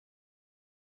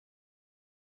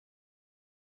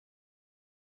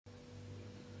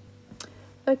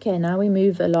Okay, now we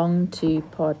move along to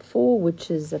part 4,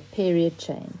 which is a period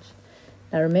change.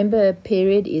 Now remember, a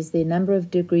period is the number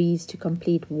of degrees to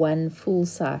complete one full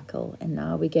cycle, and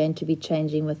now we're going to be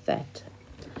changing with that.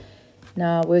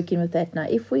 Now working with that, now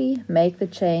if we make the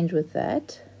change with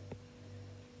that,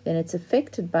 then it's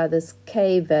affected by this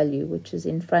k value, which is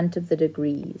in front of the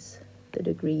degrees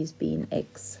being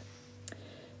x.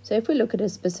 So if we look at a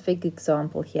specific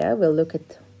example here, we'll look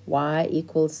at y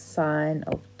equals sine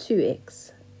of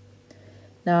 2x.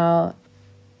 Now,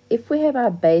 if we have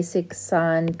our basic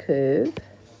sine curve,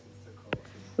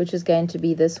 which is going to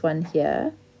be this one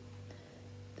here,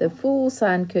 the full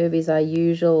sine curve is our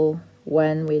usual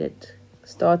one where it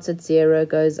starts at 0,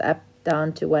 goes up,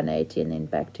 down to 180, and then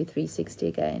back to 360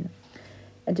 again.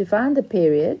 And to find the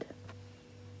period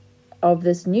of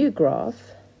this new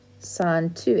graph,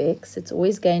 sine 2x, it's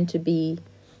always going to be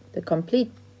the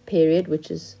complete period,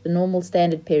 which is the normal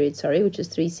standard period, which is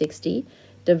 360,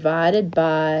 divided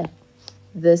by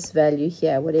this value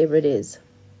here, whatever it is.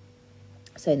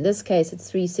 So in this case,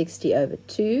 it's 360 over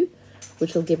 2,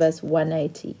 which will give us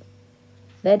 180.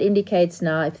 That indicates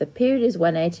now if the period is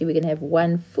 180, we're going to have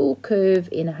one full curve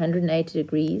in 180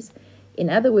 degrees. In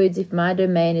other words, if my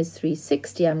domain is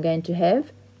 360, I'm going to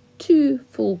have two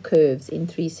full curves in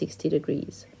 360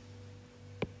 degrees.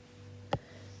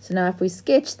 So now if we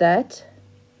sketch that,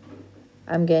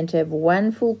 I'm going to have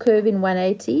one full curve in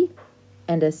 180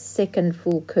 and a second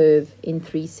full curve in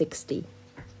 360.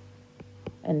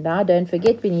 And now don't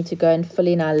forget, we need to go and fill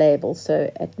in our label.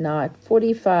 So at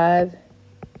 45,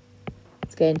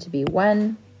 it's going to be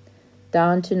 1,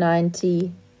 down to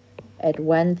 90, at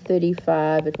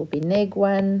 135 it will be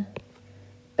 -1,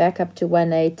 back up to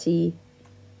 180,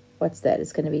 what's that?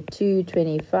 It's going to be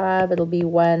 225, it'll be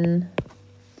 1,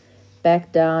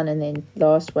 back down, and then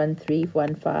last one,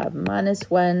 315 minus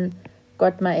 1,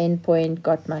 got my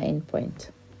endpoint.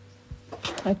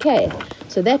 Okay,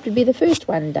 so that would be the first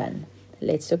one done.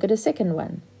 Let's look at a second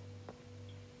one.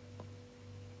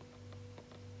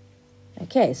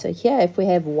 Okay, so here if we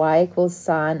have y equals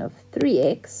sine of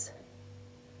 3x,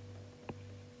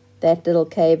 that little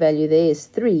k value there is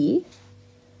 3.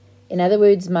 In other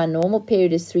words, my normal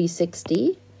period is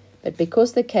 360, but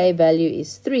because the k value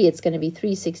is 3, it's going to be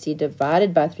 360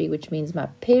 divided by 3, which means my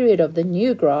period of the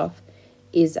new graph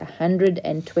is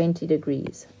 120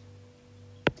 degrees.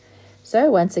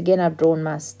 So once again, I've drawn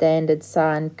my standard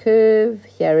sine curve.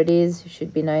 Here it is. You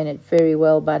should be knowing it very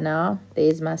well by now.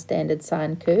 There's my standard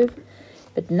sine curve.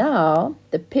 But now,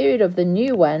 the period of the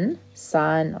new one,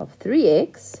 sine of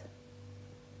 3x,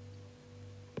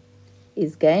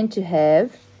 is going to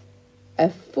have a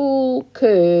full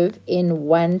curve in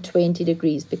 120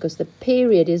 degrees because the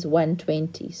period is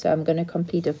 120. So I'm going to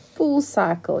complete a full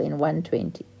cycle in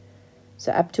 120.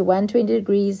 So up to 120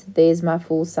 degrees, there's my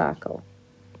full cycle.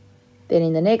 Then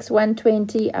in the next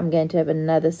 120, I'm going to have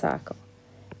another cycle.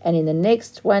 And in the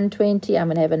next 120, I'm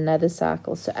going to have another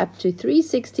cycle. So up to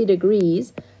 360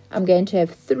 degrees, I'm going to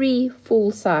have 3 full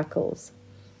cycles.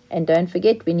 And don't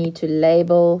forget, we need to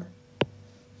label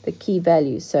the key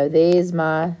values. So there's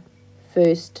my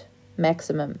first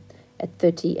maximum at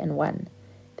 30 and 1.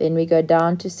 Then we go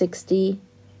down to 60,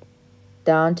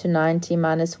 down to 90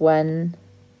 minus 1,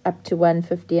 up to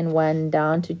 150 and 1,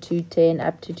 down to 210,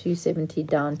 up to 270,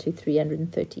 down to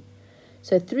 330.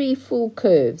 So 3 full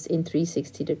curves in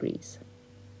 360 degrees.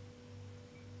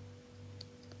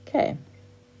 Okay.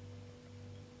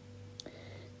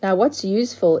 Now what's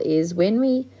useful is when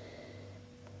we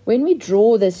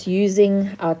draw this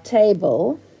using our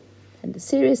table, and the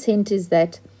serious hint is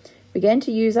that we're going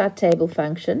to use our table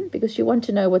function because you want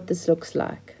to know what this looks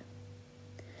like.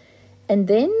 And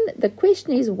then the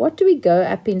question is, what do we go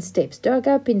up in steps? Do I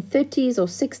go up in 30s or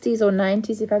 60s or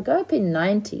 90s? If I go up in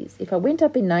 90s, if I went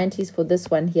up in 90s for this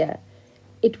one here,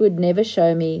 it would never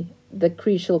show me the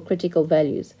critical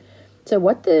values. So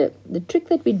what the trick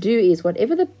that we do is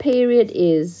whatever the period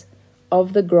is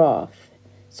of the graph.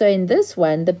 So in this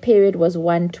one, the period was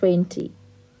 120.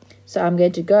 So I'm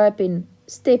going to go up in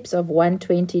steps of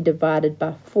 120 divided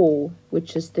by 4,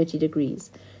 which is 30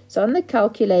 degrees. So on the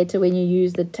calculator, when you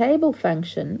use the table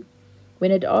function,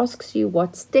 when it asks you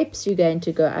what steps you're going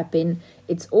to go up in,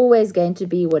 it's always going to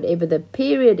be whatever the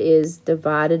period is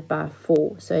divided by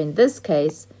 4. So in this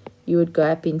case, you would go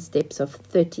up in steps of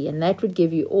 30, and that would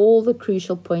give you all the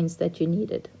crucial points that you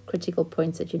needed, critical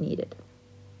points that you needed.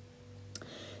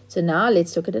 So now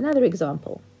let's look at another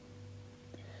example.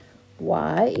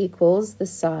 Y equals the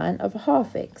sine of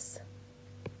half x.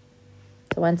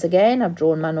 So once again, I've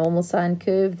drawn my normal sine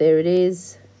curve. There it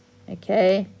is.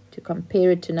 Okay, to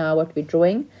compare it to now what we're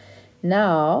drawing.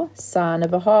 Now, sine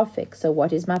of a half x. So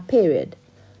what is my period?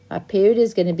 My period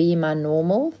is going to be my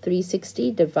normal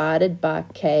 360 divided by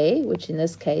k, which in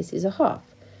this case is a half.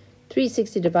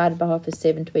 360 divided by half is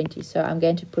 720. So I'm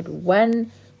going to put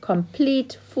one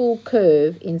complete full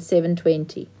curve in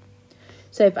 720.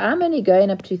 So if I'm only going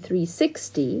up to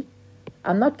 360,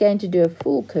 I'm not going to do a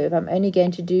full curve. I'm only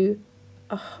going to do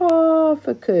a half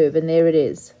a curve, and there it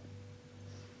is.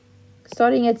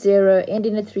 Starting at 0,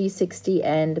 ending at 360,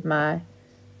 and my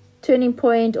turning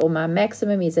point or my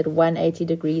maximum is at 180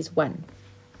 degrees 1.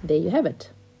 There you have it.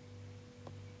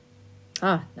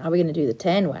 Now we're going to do the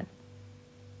tan one.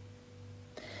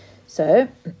 So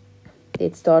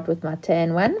let's start with my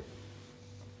tan one.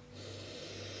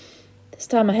 This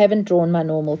time I haven't drawn my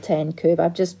normal tan curve.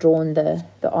 I've just drawn the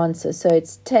answer. So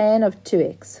it's tan of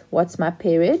 2x. What's my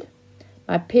period?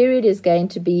 My period is going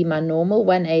to be my normal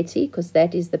 180, because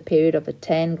that is the period of a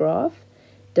tan graph,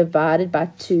 divided by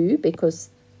 2,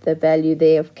 because the value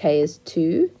there of k is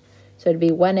 2. So it'd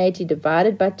be 180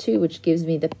 divided by 2, which gives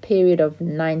me the period of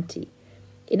 90.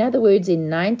 In other words, in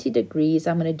 90 degrees,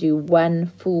 I'm going to do one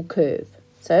full curve.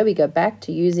 So we go back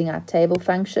to using our table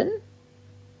function.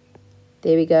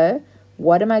 There we go.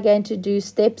 What am I going to do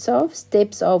steps of?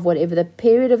 Steps of whatever the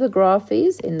period of the graph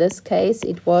is. In this case,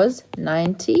 it was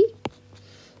 90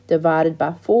 divided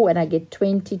by 4, and I get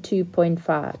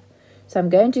 22.5. So I'm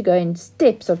going to go in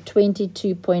steps of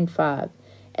 22.5.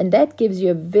 And that gives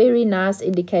you a very nice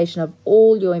indication of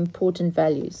all your important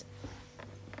values.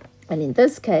 And in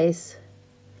this case,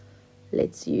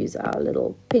 let's use our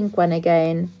little pink one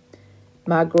again.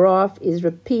 My graph is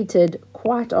repeated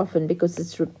quite often because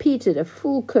it's repeated a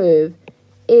full curve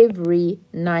every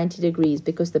 90 degrees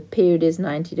because the period is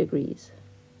 90 degrees.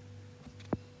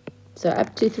 So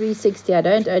up to 360, I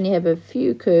don't only have a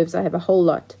few curves, I have a whole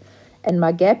lot. And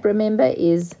my gap, remember,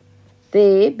 is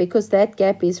there because that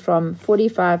gap is from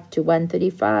 45 to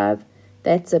 135.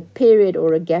 That's a period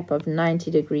or a gap of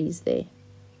 90 degrees there.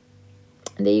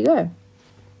 And there you go.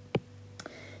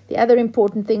 The other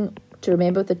important thing to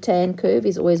remember with the tan curve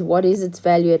is always what is its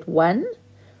value at 1,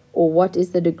 or what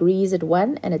is the degrees at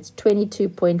 1, and it's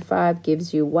 22.5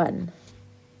 gives you 1.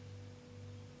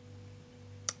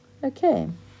 Okay,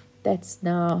 that's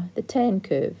now the tan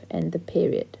curve and the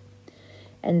period.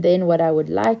 And then what I would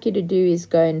like you to do is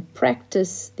go and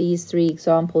practice these 3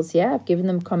 examples here. I've given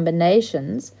them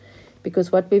combinations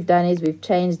because what we've done is we've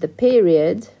changed the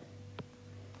period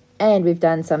and we've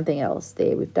done something else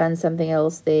there. We've done something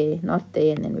else there, not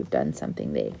there, and then we've done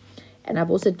something there. And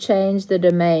I've also changed the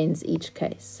domains each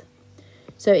case.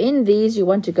 So in these, you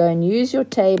want to go and use your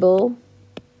table.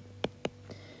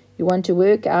 You want to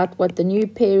work out what the new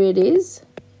period is.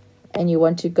 And you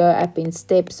want to go up in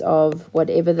steps of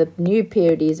whatever the new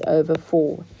period is over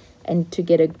 4. And to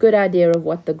get a good idea of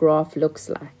what the graph looks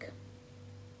like.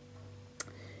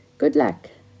 Good luck.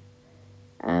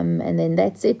 And then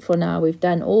that's it for now. We've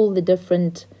done all the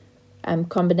different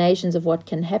combinations of what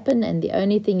can happen, and the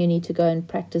only thing you need to go and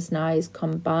practice now is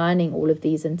combining all of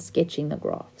these and sketching the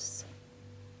graphs.